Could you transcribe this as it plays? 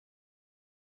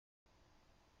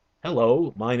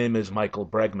Hello, my name is Michael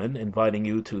Bregman, inviting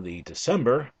you to the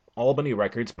December Albany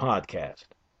Records podcast.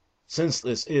 Since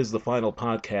this is the final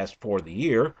podcast for the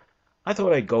year, I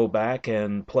thought I'd go back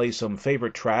and play some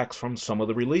favorite tracks from some of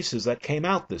the releases that came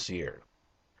out this year.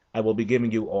 I will be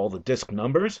giving you all the disc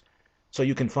numbers, so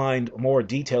you can find more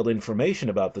detailed information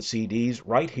about the CDs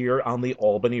right here on the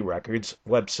Albany Records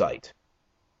website.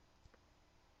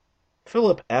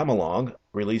 Philip Amelong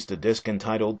released a disc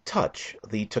entitled Touch,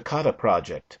 the Toccata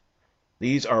Project.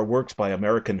 These are works by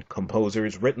American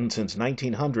composers written since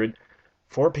 1900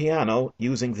 for piano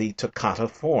using the toccata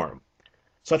form.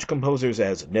 Such composers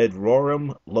as Ned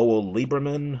Rorem, Lowell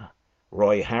Lieberman,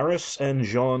 Roy Harris, and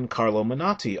Giancarlo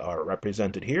Menotti are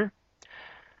represented here.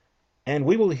 And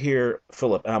we will hear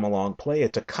Philip Amelong play a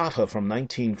toccata from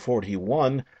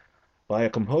 1941 by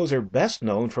a composer best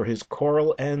known for his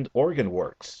choral and organ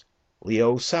works,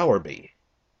 Leo Sowerby.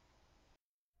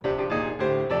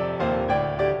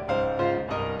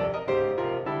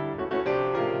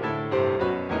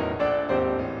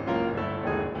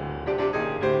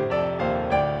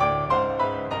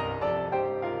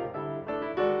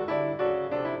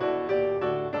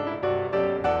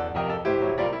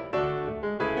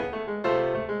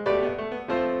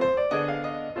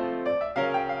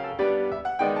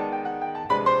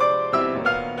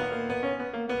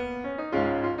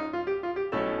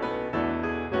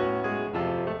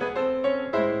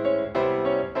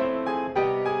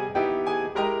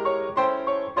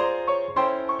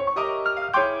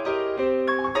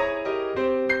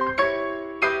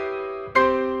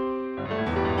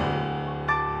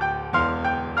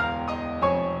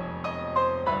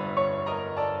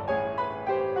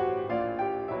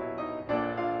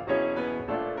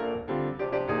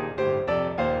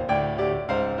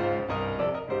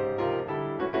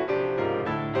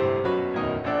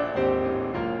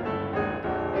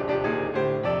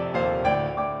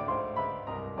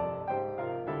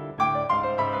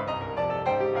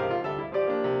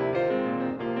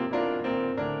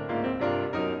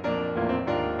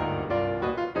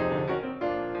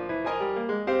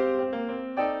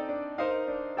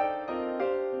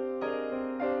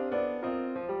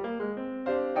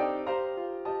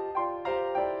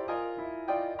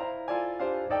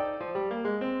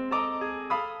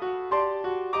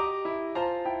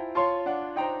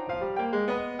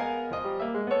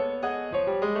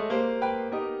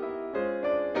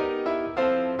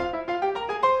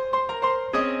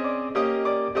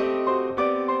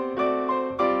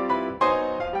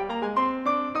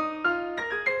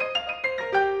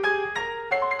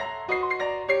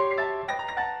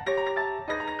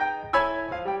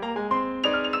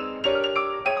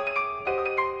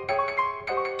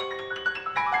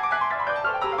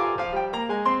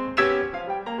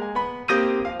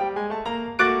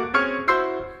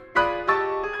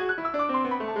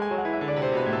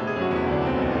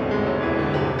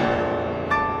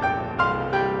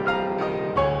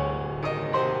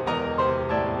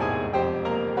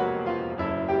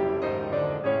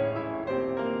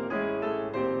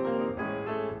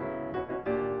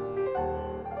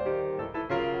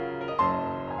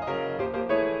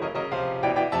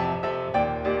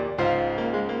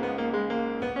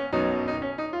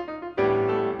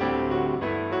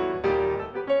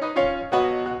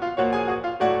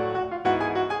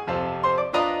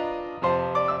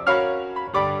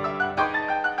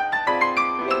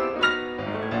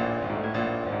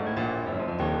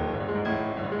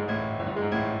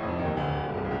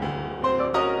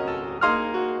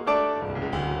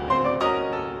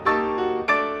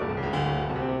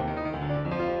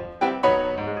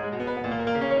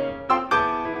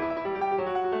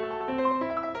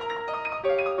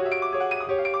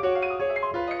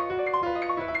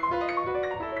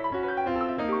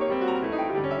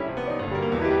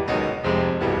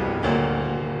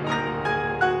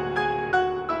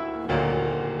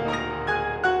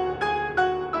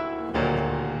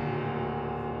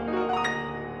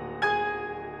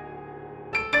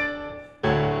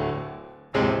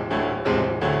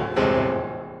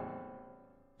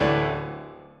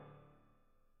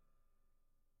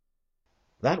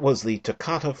 That was the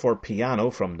Toccata for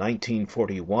Piano from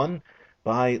 1941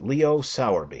 by Leo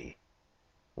Sowerby,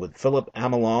 with Philip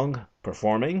Amelong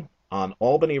performing on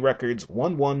Albany Records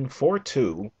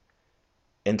 1142,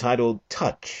 entitled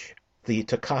Touch, the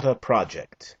Toccata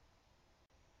Project.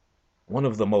 One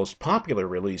of the most popular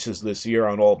releases this year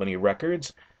on Albany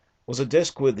Records was a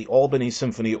disc with the Albany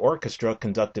Symphony Orchestra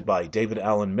conducted by David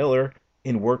Allen Miller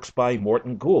in works by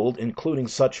Morton Gould, including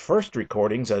such first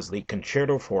recordings as the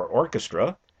Concerto for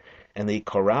Orchestra and the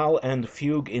Chorale and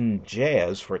Fugue in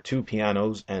Jazz for two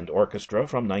pianos and orchestra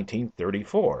from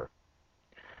 1934.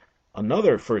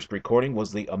 Another first recording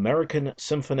was the American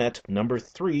Symphonette No.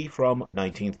 3 from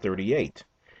 1938.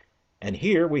 And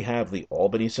here we have the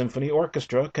Albany Symphony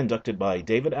Orchestra conducted by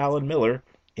David Allen Miller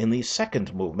in the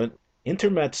second movement,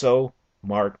 Intermezzo,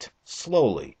 marked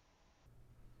slowly.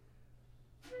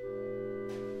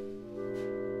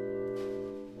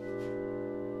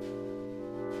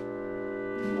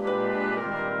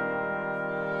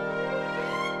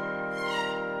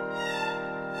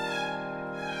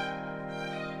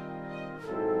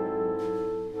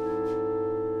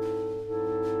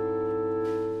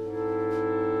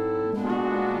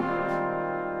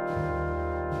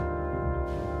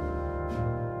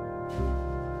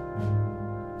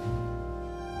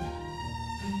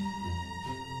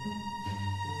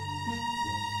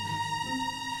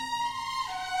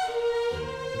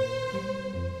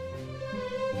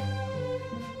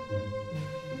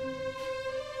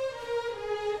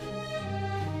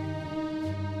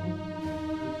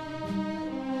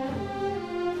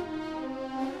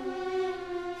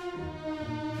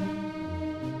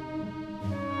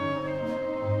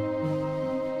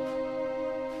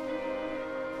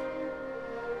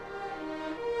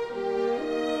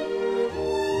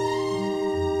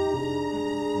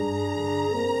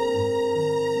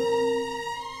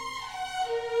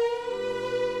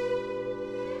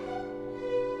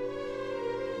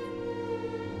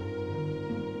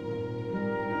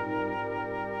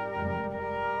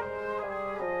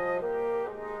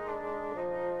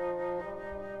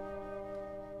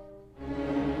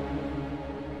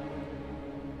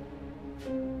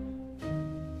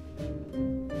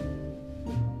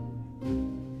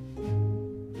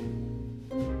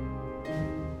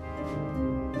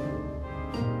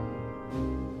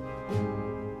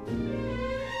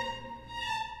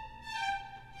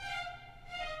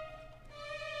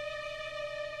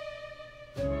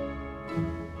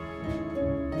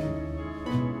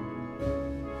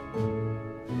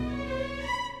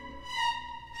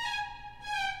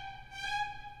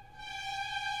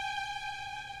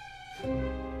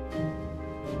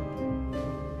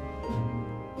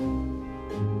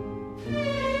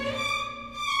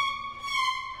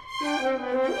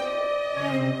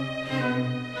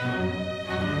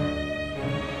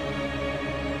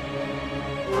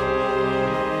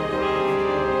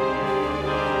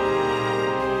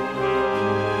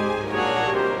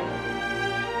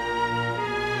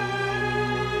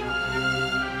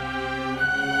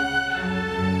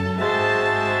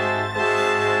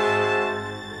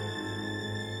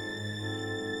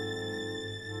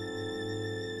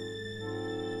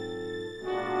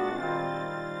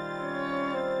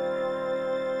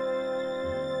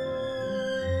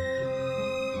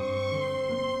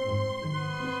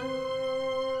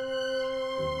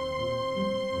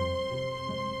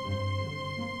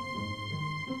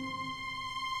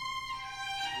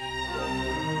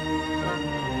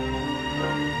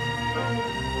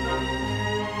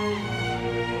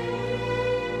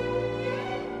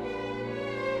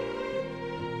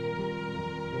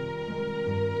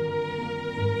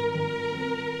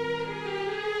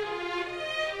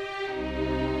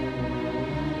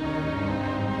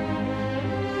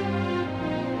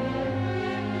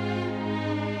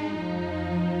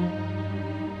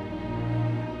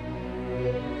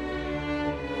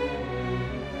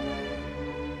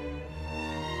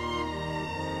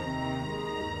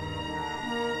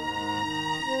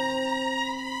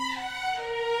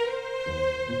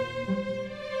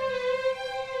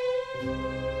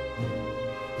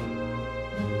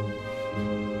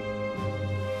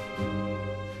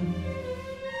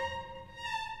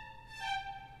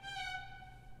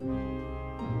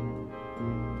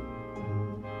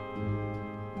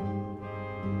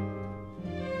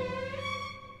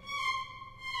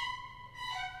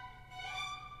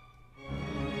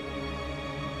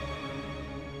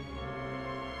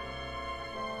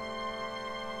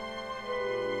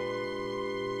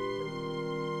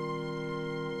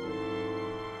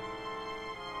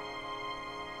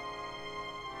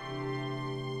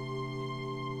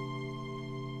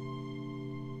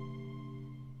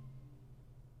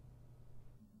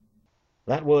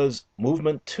 That was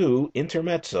Movement 2,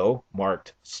 Intermezzo,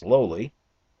 marked slowly,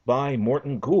 by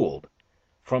Morton Gould,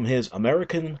 from his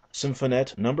American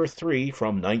Symphonette No. 3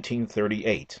 from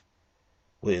 1938,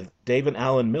 with David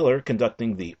Allen Miller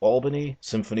conducting the Albany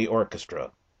Symphony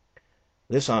Orchestra.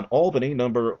 This on Albany No.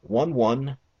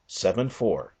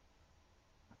 1174.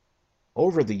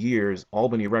 Over the years,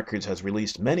 Albany Records has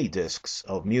released many discs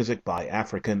of music by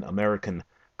African American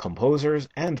composers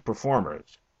and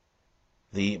performers.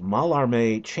 The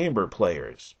Mallarmé Chamber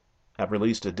Players have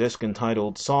released a disc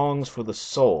entitled Songs for the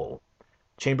Soul,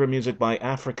 chamber music by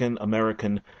African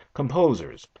American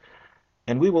composers.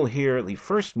 and we will hear the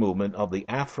first movement of the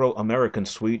Afro-American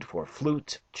Suite for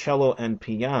flute, cello, and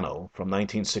piano from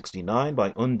 1969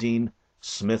 by Undine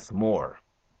Smith-Moore.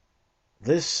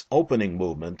 This opening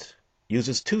movement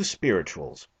uses two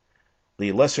spirituals,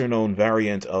 the lesser-known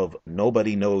variant of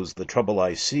 "Nobody Knows the Trouble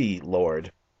I See,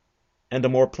 Lord," and a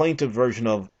more plaintive version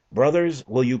of "Brothers,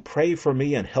 will you pray for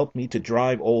me and help me to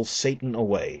drive old Satan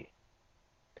away?"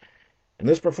 In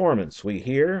this performance we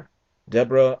hear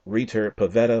Deborah Reiter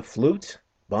Pavetta flute,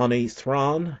 Bonnie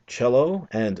Thron cello,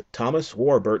 and Thomas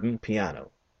Warburton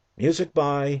piano. Music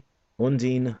by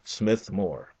Undine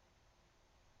Smith-Moore.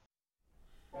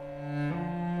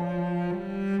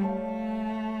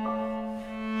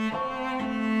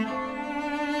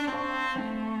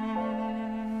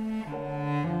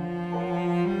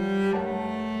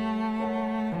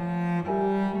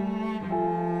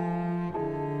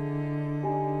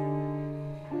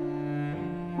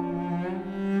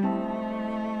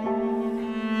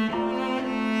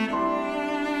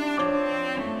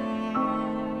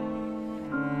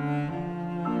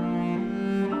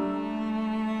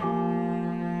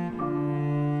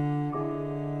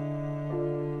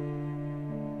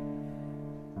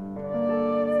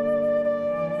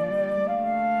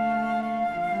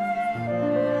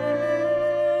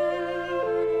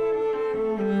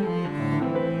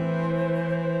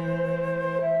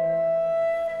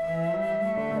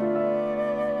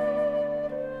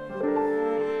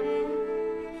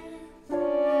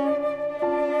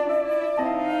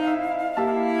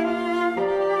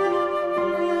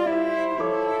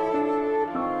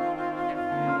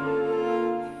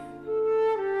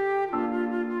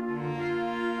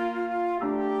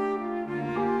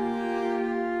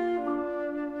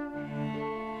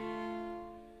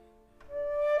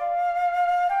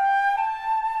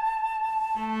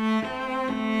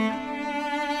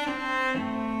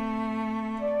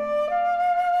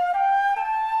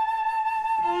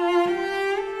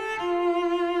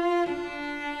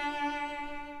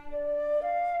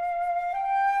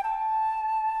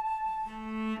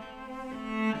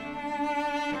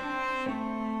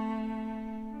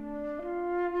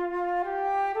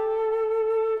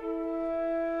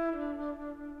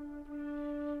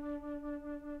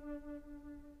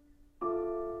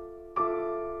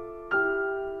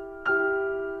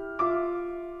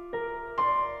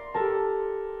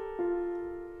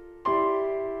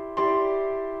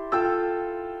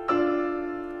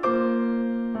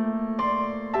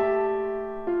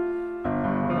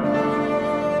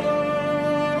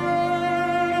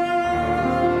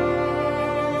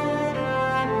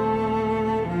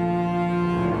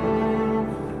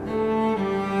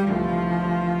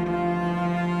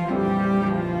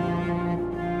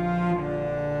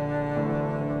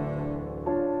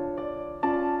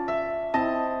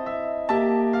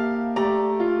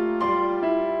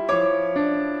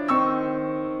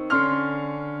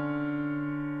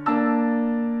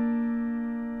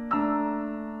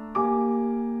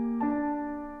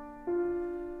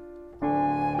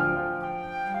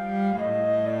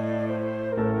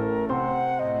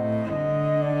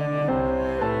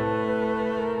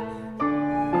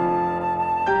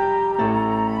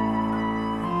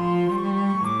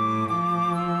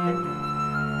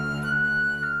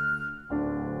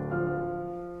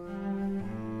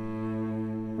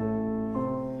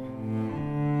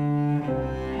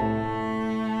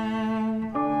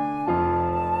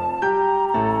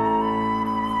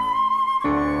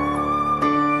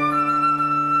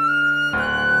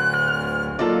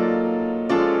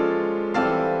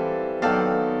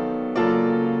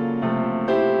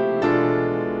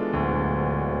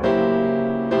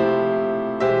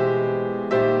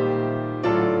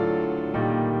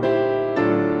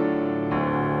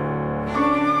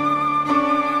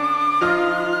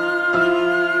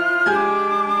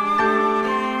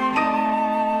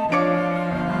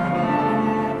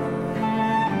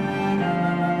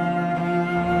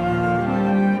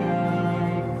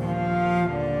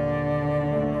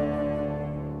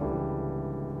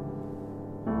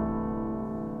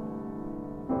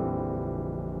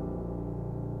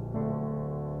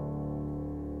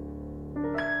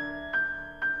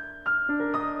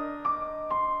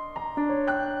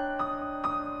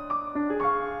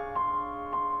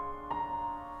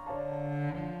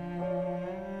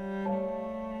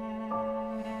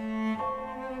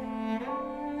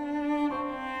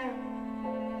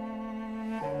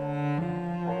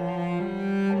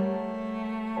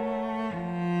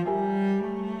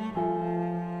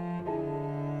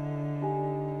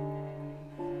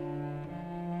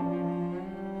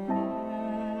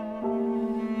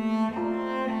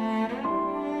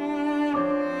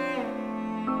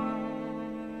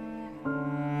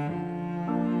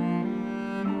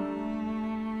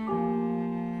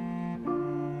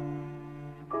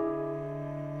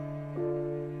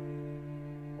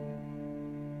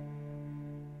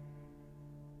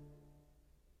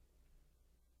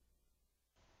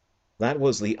 That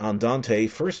was the Andante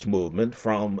first movement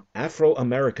from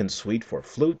Afro-American Suite for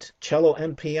Flute, Cello,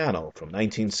 and Piano from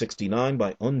 1969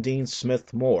 by Undine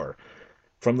Smith Moore,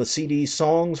 from the CD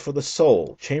Songs for the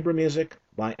Soul, chamber music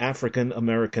by African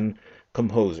American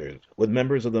composers, with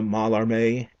members of the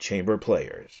Mallarmé Chamber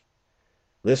Players.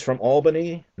 This from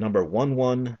Albany, number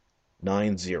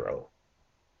 1190.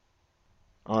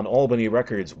 On Albany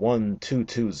Records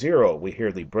 1220, we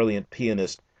hear the brilliant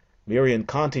pianist Miriam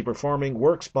Conti performing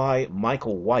works by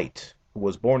Michael White, who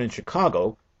was born in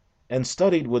Chicago and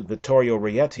studied with Vittorio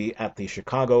Rietti at the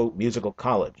Chicago Musical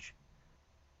College.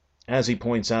 As he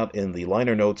points out in the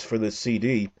liner notes for this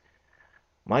CD,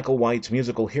 Michael White's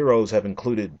musical heroes have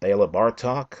included Bela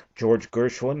Bartok, George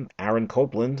Gershwin, Aaron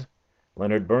Copland,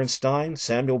 Leonard Bernstein,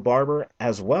 Samuel Barber,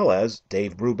 as well as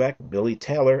Dave Brubeck, Billy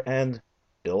Taylor, and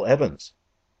Bill Evans.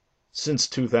 Since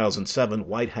 2007,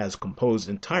 White has composed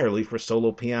entirely for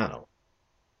solo piano.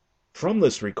 From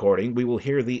this recording, we will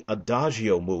hear the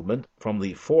Adagio movement from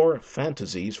the Four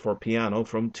Fantasies for Piano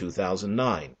from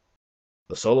 2009.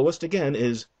 The soloist again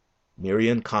is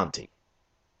Miriam Conti.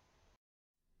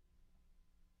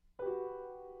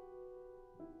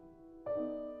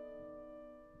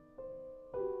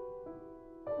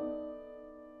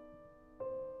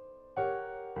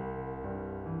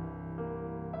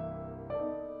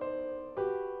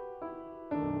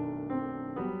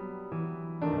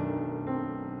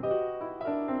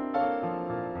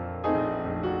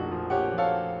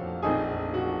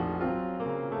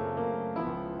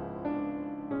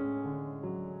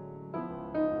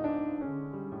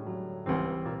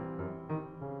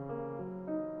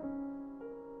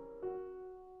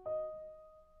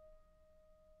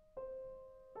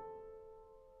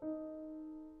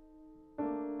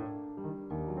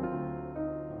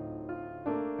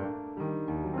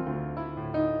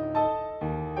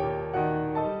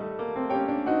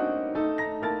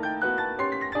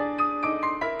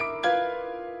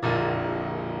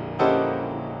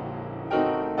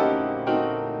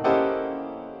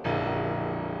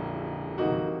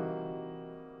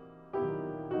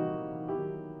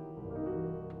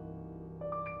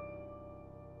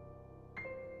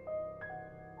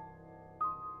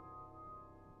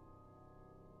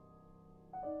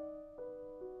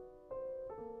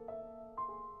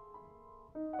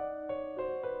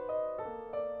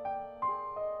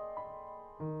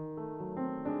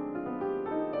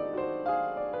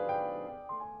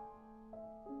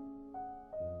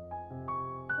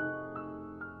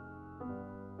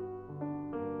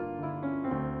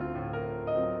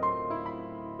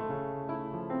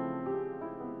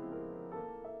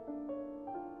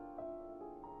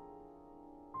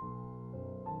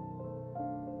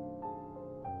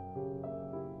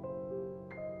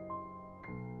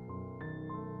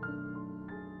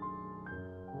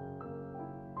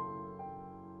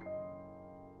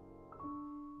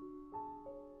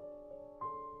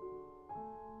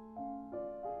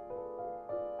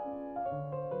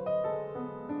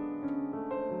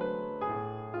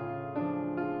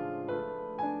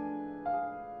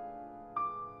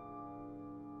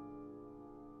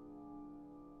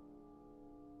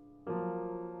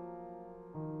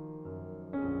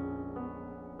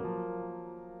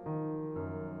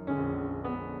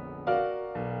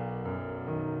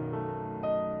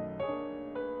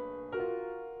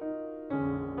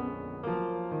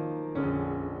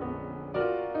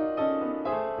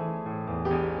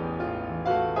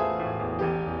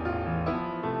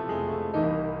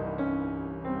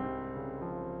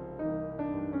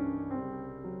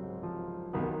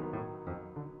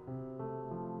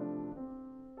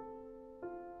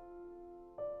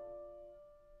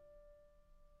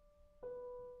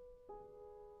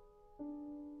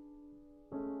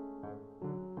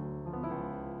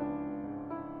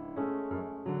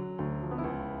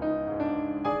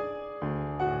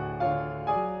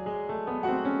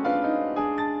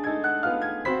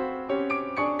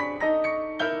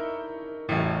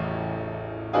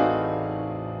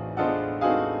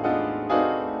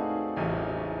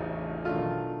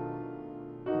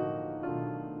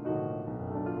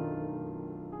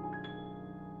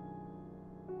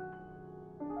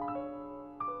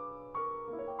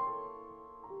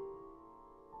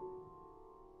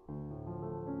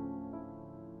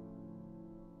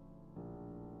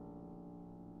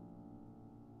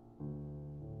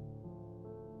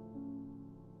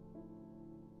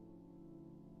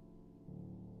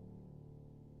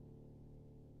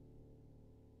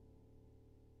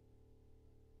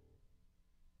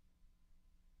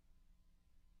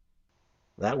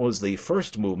 That was the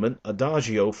first movement,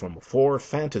 Adagio from Four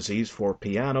Fantasies for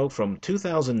Piano from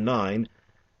 2009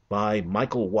 by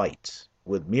Michael White,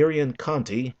 with Miriam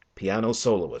Conti, piano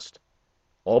soloist.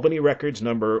 Albany Records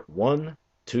number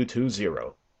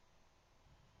 1220.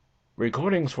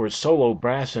 Recordings for solo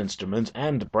brass instruments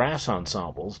and brass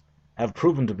ensembles have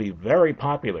proven to be very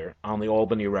popular on the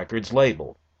Albany Records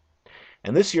label.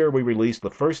 And this year we released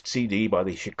the first CD by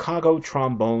the Chicago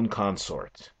Trombone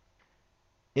Consort.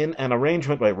 In an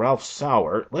arrangement by Ralph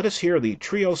Sauer, let us hear the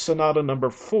Trio Sonata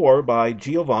No. 4 by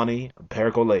Giovanni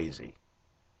Pergolesi,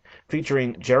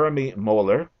 featuring Jeremy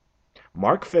Moeller,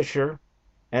 Mark Fisher,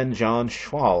 and John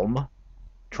Schwalm,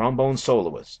 trombone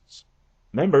soloists,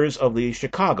 members of the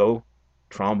Chicago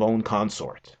Trombone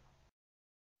Consort.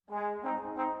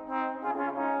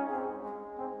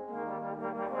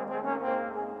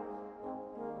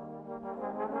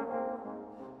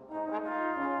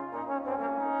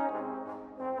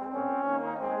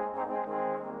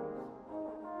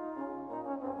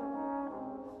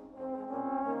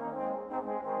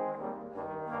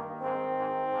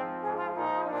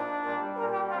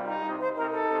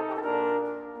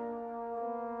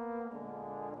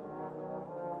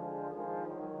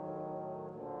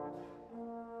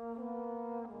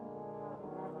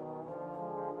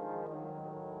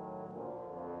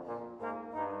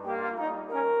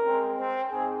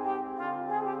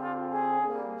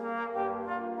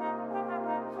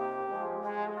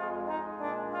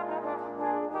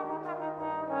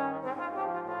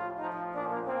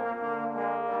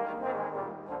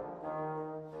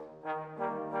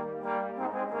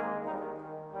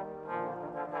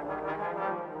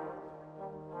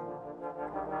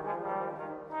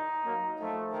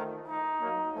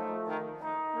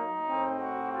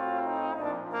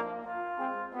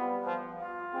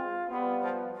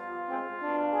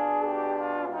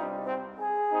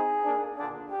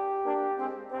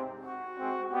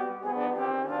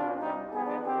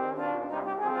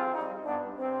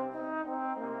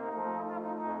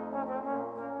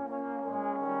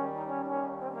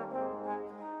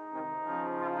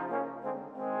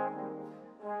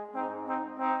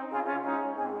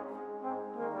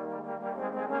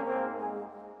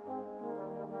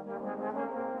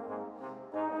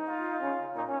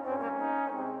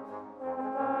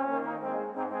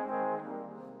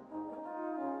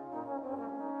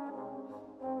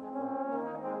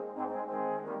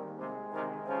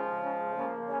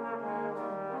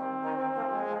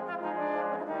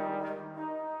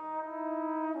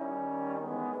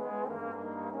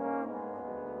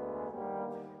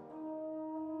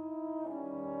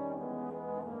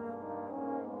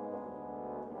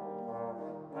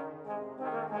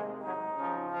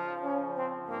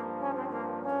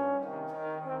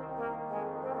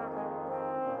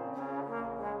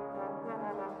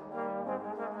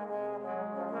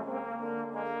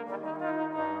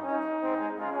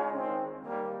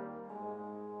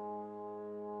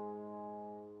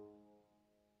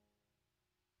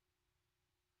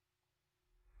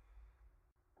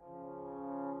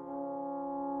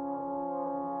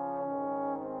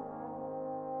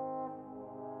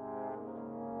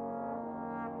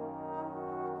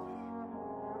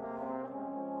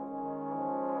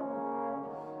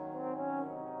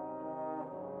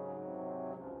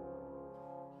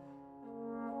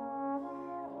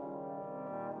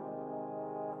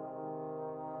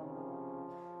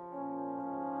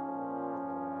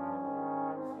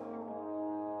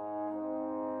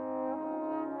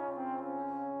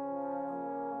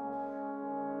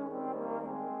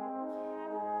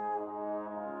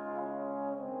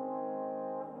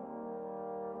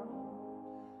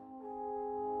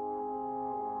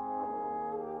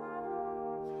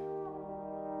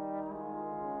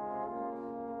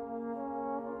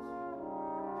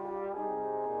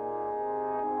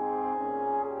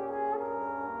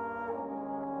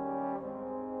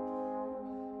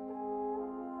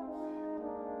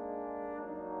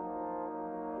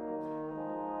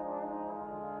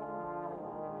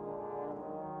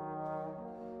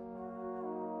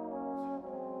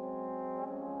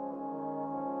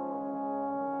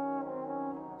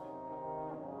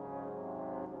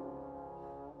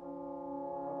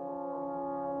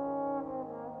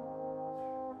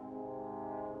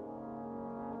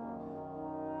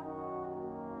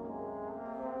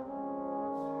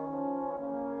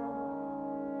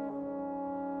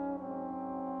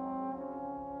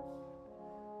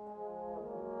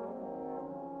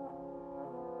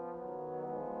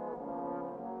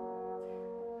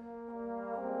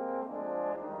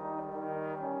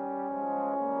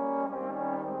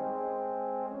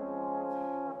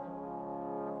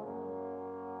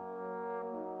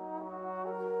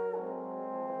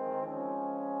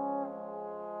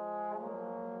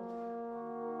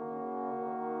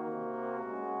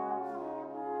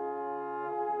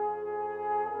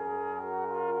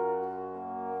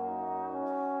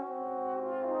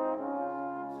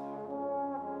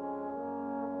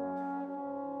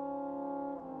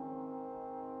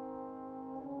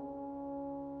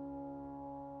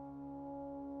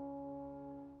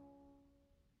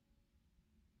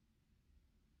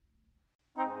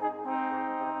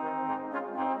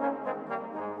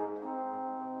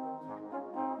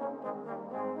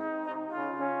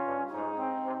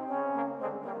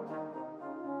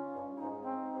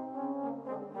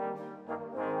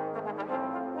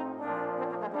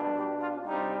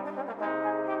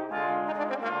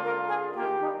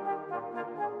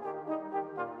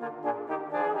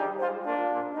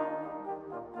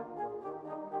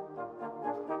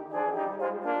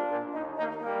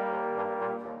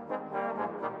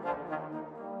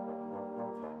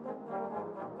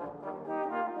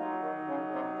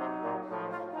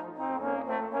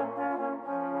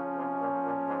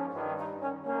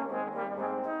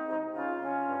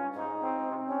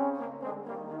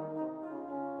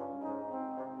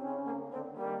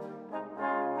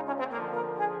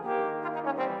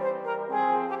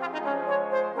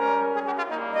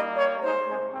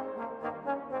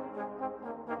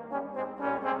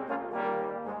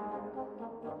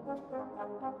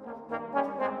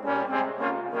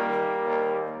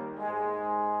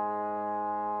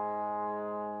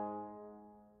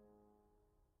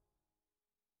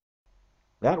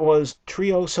 That was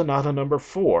Trio Sonata Number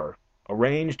 4,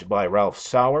 arranged by Ralph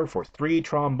Sauer for 3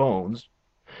 trombones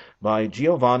by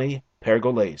Giovanni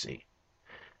Pergolesi,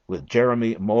 with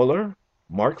Jeremy Moeller,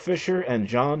 Mark Fisher, and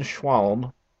John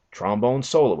Schwalm, trombone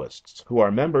soloists, who are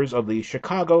members of the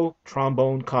Chicago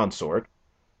Trombone Consort,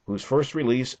 whose first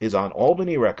release is on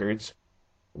Albany Records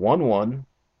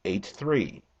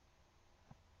 1183.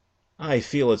 I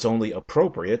feel it's only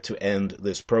appropriate to end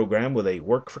this program with a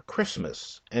work for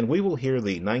Christmas, and we will hear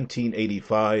the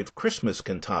 1985 Christmas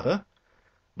cantata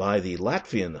by the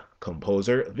Latvian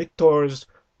composer Viktors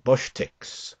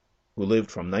Boštiks, who lived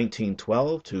from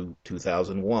 1912 to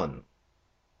 2001.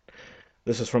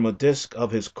 This is from a disc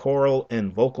of his choral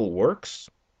and vocal works,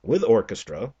 with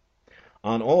orchestra,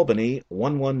 on Albany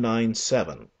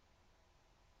 1197.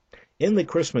 In the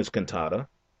Christmas cantata,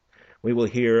 we will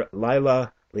hear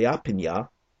Laila Liapina,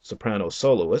 soprano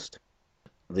soloist,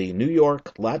 the New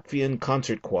York Latvian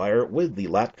Concert Choir with the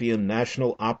Latvian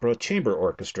National Opera Chamber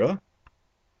Orchestra,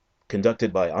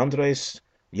 conducted by Andres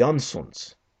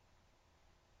Jansuns.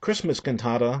 Christmas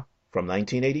cantata from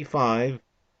 1985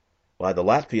 by the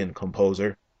Latvian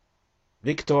composer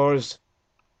Viktors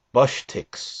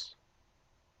Boštiks.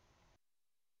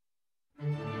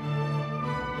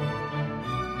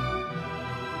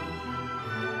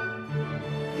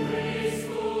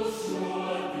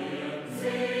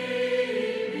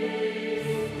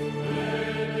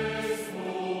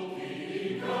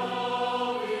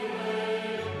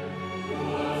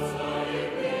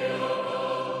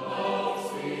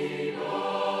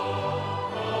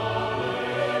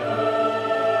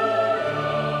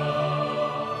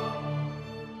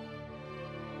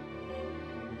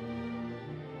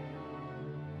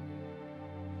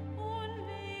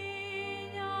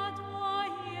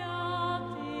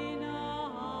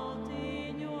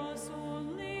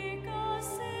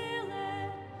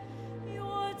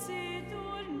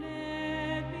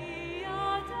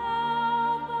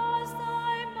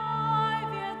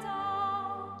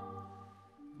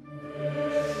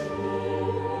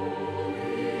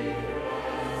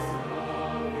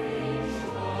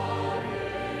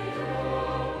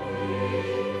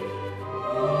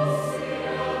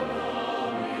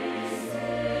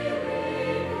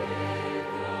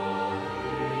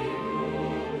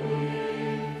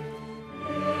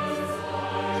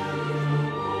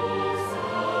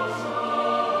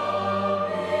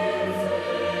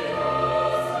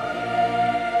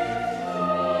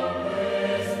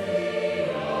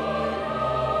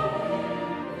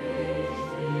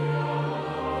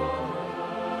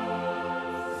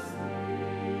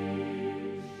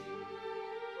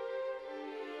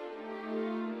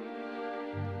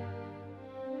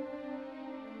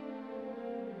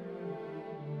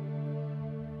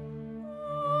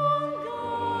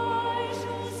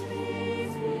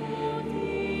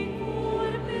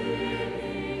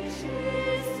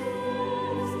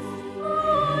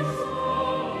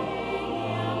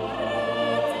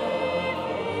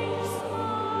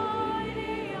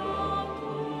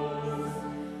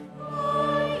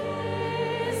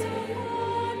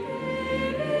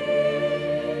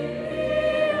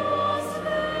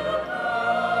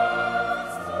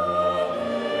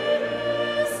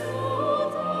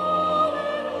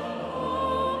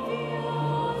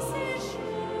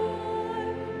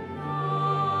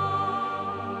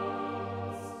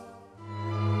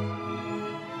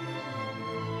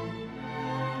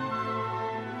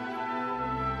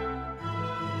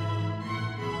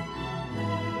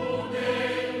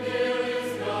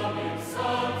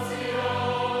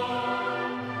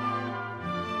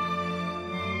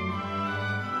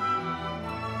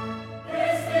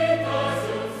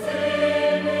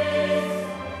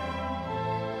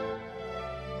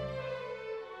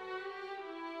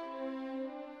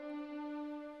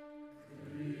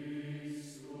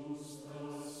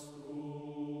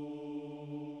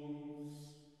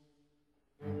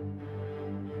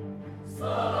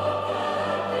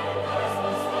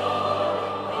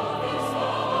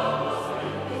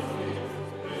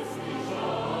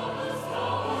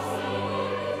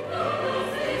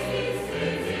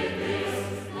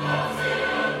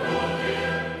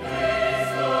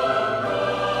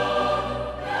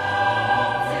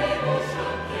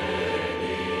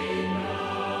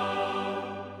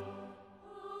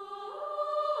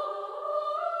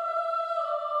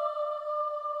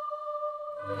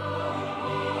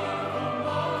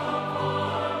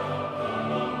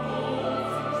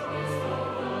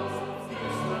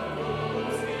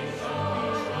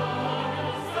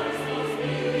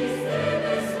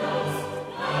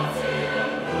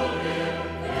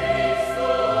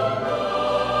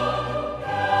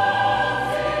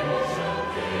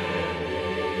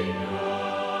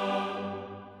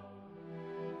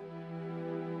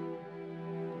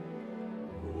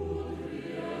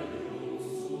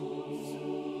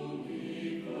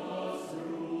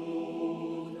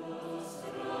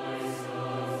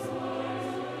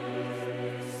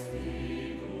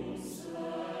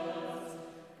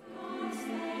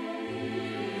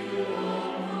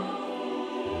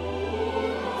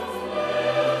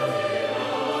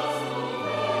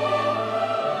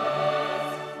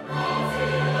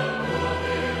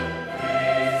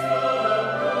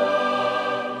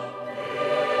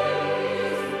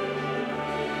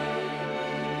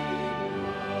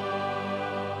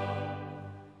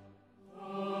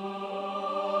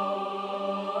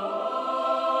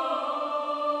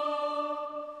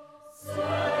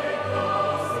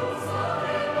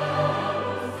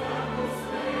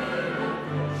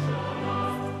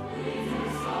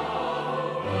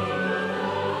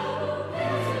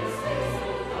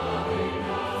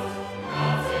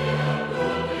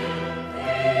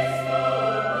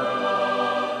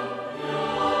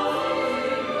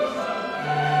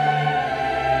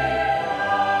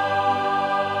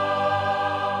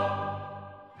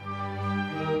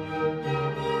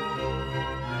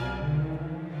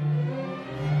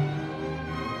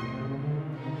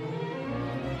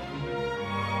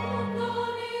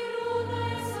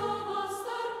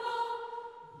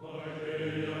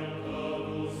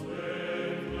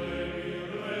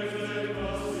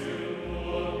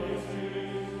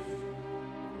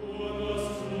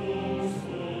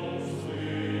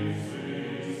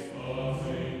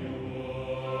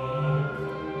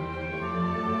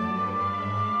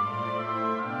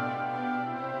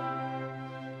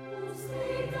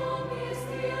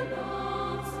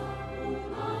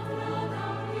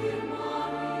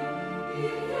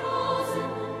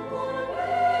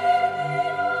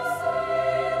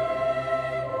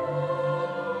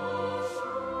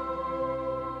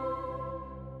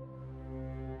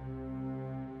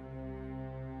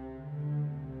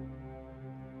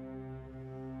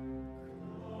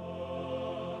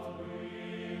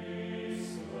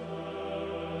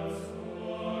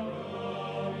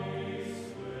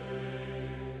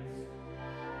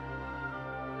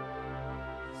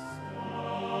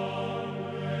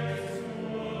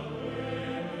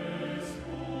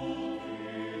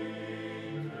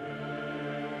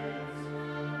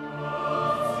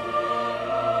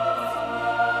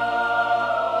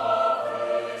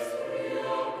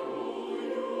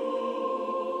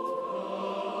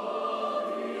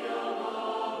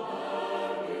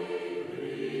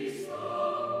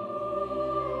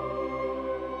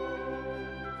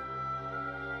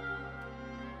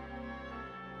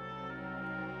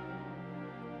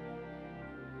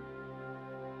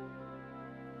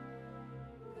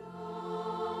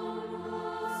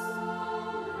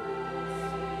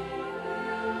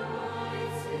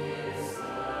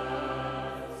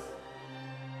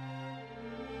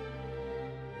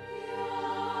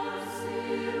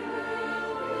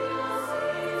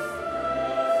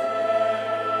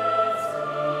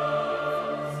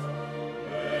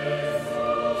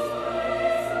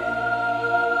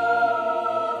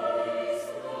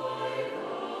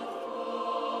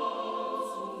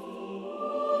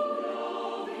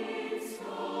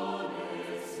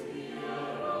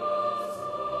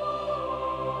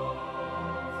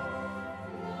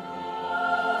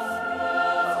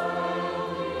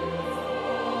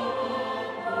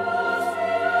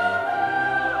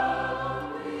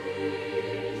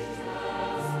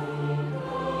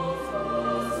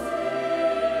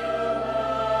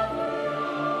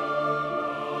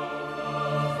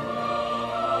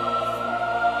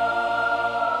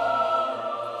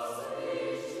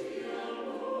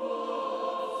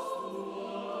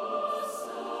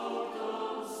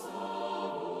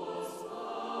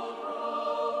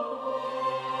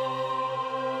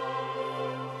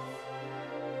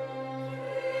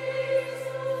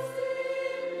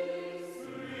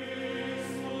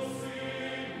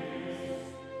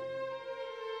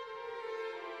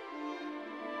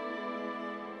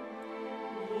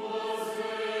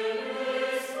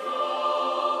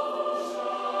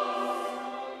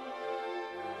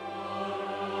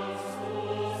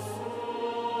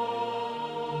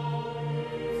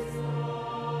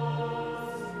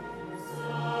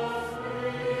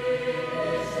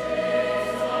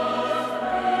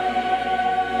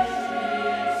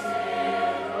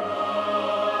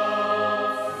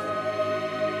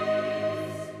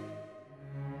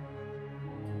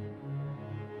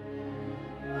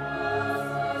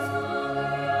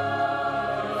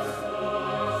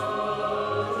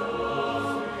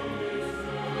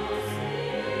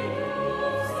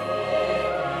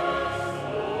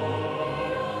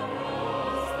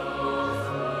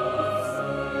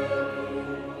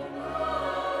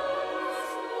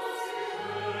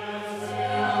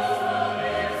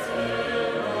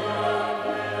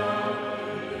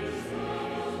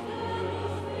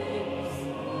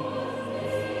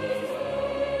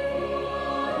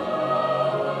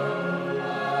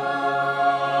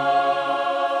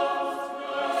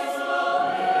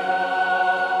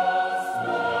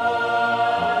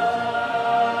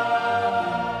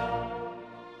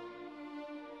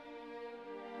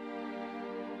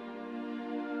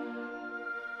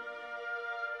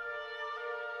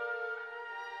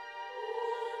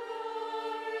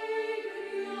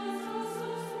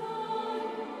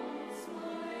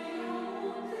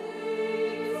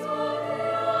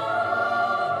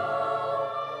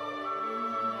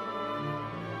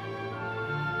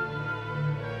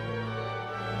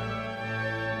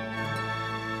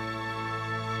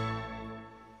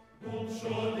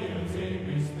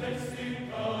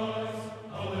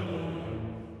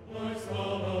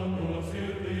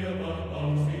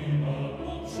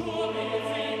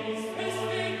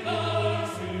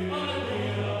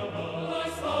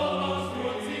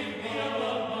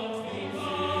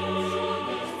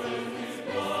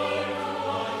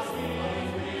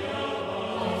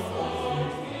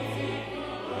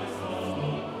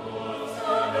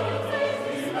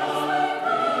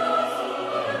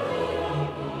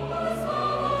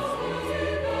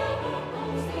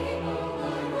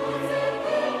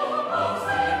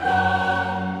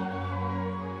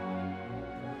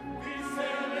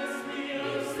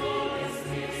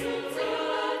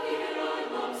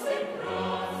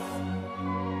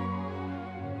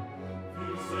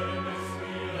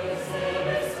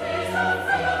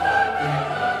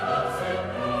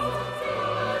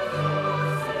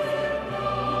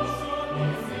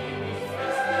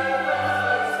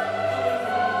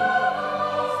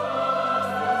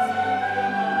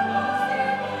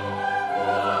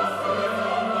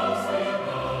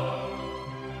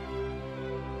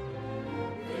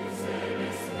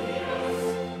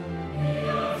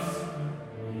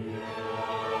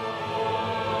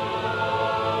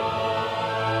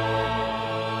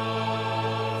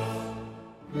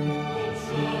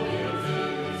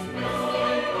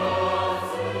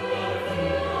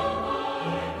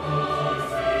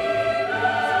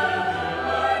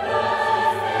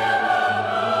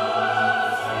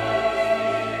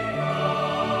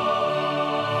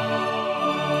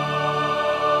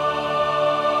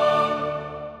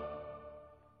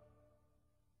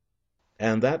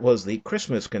 and that was the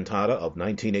Christmas Cantata of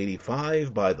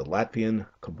 1985 by the Latvian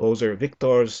composer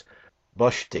Viktors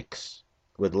Boštiks,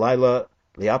 with Lila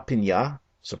Liapina,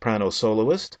 soprano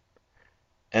soloist,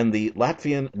 and the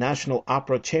Latvian National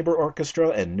Opera Chamber Orchestra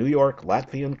and New York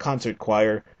Latvian Concert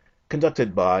Choir,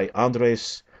 conducted by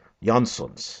Andres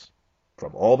Jansons.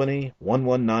 From Albany,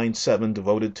 1197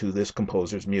 devoted to this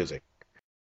composer's music.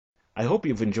 I hope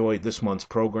you've enjoyed this month's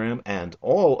program and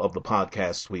all of the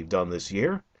podcasts we've done this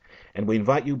year, and we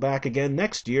invite you back again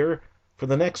next year for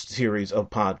the next series of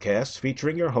podcasts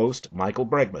featuring your host, Michael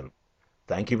Bregman.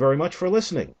 Thank you very much for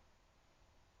listening.